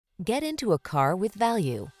Get into a car with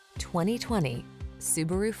value. 2020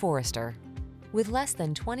 Subaru Forester. With less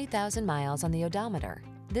than 20,000 miles on the odometer,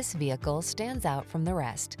 this vehicle stands out from the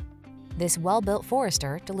rest. This well-built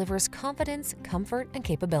Forester delivers confidence, comfort, and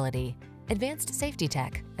capability. Advanced safety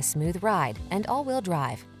tech, a smooth ride, and all-wheel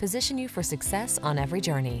drive position you for success on every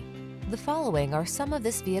journey. The following are some of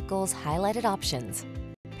this vehicle's highlighted options: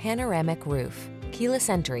 panoramic roof, keyless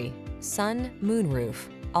entry, sun moonroof,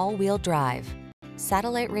 all-wheel drive,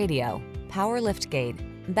 satellite radio, power liftgate,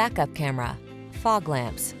 backup camera, fog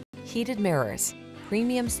lamps, heated mirrors,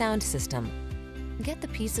 premium sound system. Get the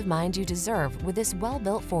peace of mind you deserve with this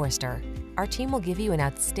well-built Forester. Our team will give you an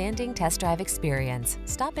outstanding test drive experience.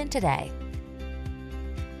 Stop in today.